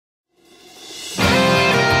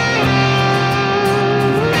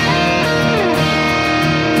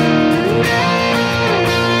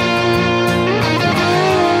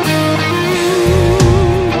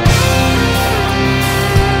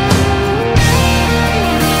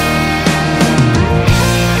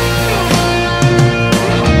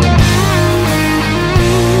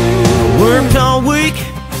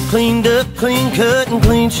Cleaned up, clean cut, and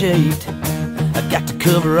clean shaved. I got the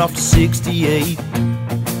cover off the 68.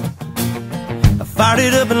 I fired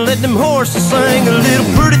it up and let them horses sing. A little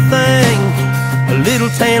pretty thing, a little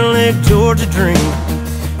tan leg Georgia dream.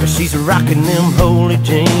 But she's rocking them holy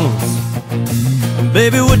jeans. And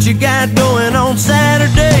baby, what you got going on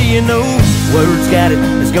Saturday? You know, word's got it,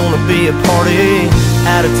 it's gonna be a party.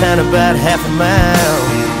 Out of town about half a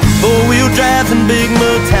mile. Four-wheel drives and big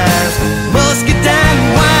mud tires, muscadine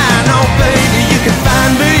and wine. Oh baby, you can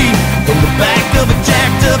find me in the back of a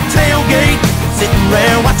jacked up tailgate, sitting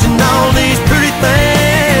there watching all these pretty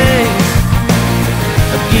things.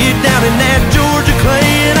 I get down in that Georgia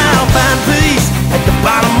clay and I'll find peace at the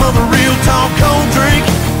bottom of a real tall cold drink.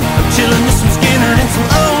 I'm chilling with some Skinner and some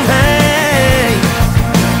old hay.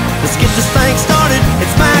 Let's get this thing started,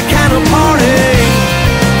 it's my kind of party.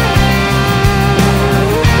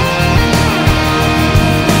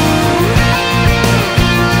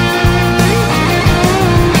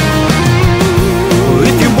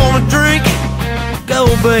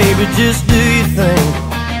 Baby, just do your thing.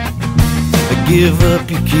 Give up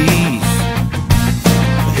your keys.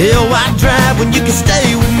 Hell, why drive when you can stay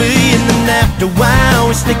with me? And then after a while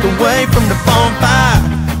we sneak away from the bonfire,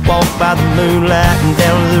 walk by the moonlight and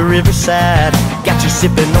down to the riverside. Got you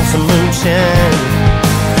sipping on some moonshine.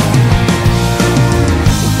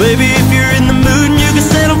 Well, baby, if you're in the mood and you can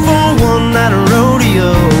settle for one night of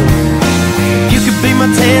rodeo, you could be my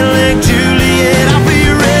tan leg Juliet, I'll be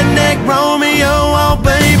your redneck Romeo. Oh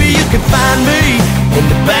baby, you can find me in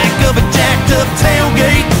the back of a jacked up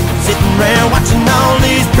tailgate, sitting around watching all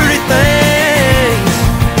these pretty things.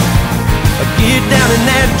 I get down in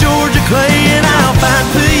that Georgia clay and I'll find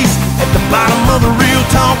peace at the bottom of a real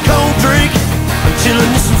tall cold drink. I'm chilling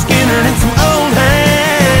with some Skinner and some old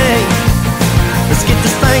hay. Let's get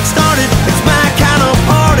this thing started, it's my kind of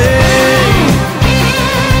party.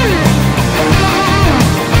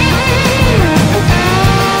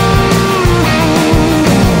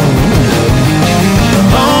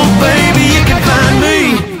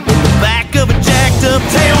 Up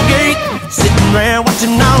tailgate, sitting there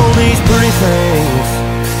watching all these pretty things.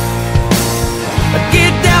 I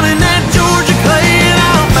get down in that Georgia clay and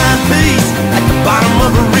I'll find peace at the bottom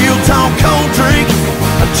of a real tall cold drink.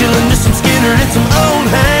 I'm chilling with some Skinner and some old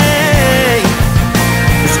hay.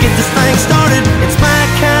 Let's get this thing started, it's my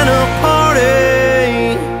kind of party.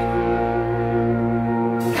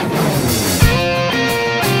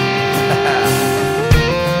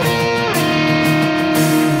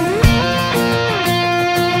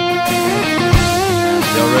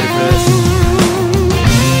 Ready for this?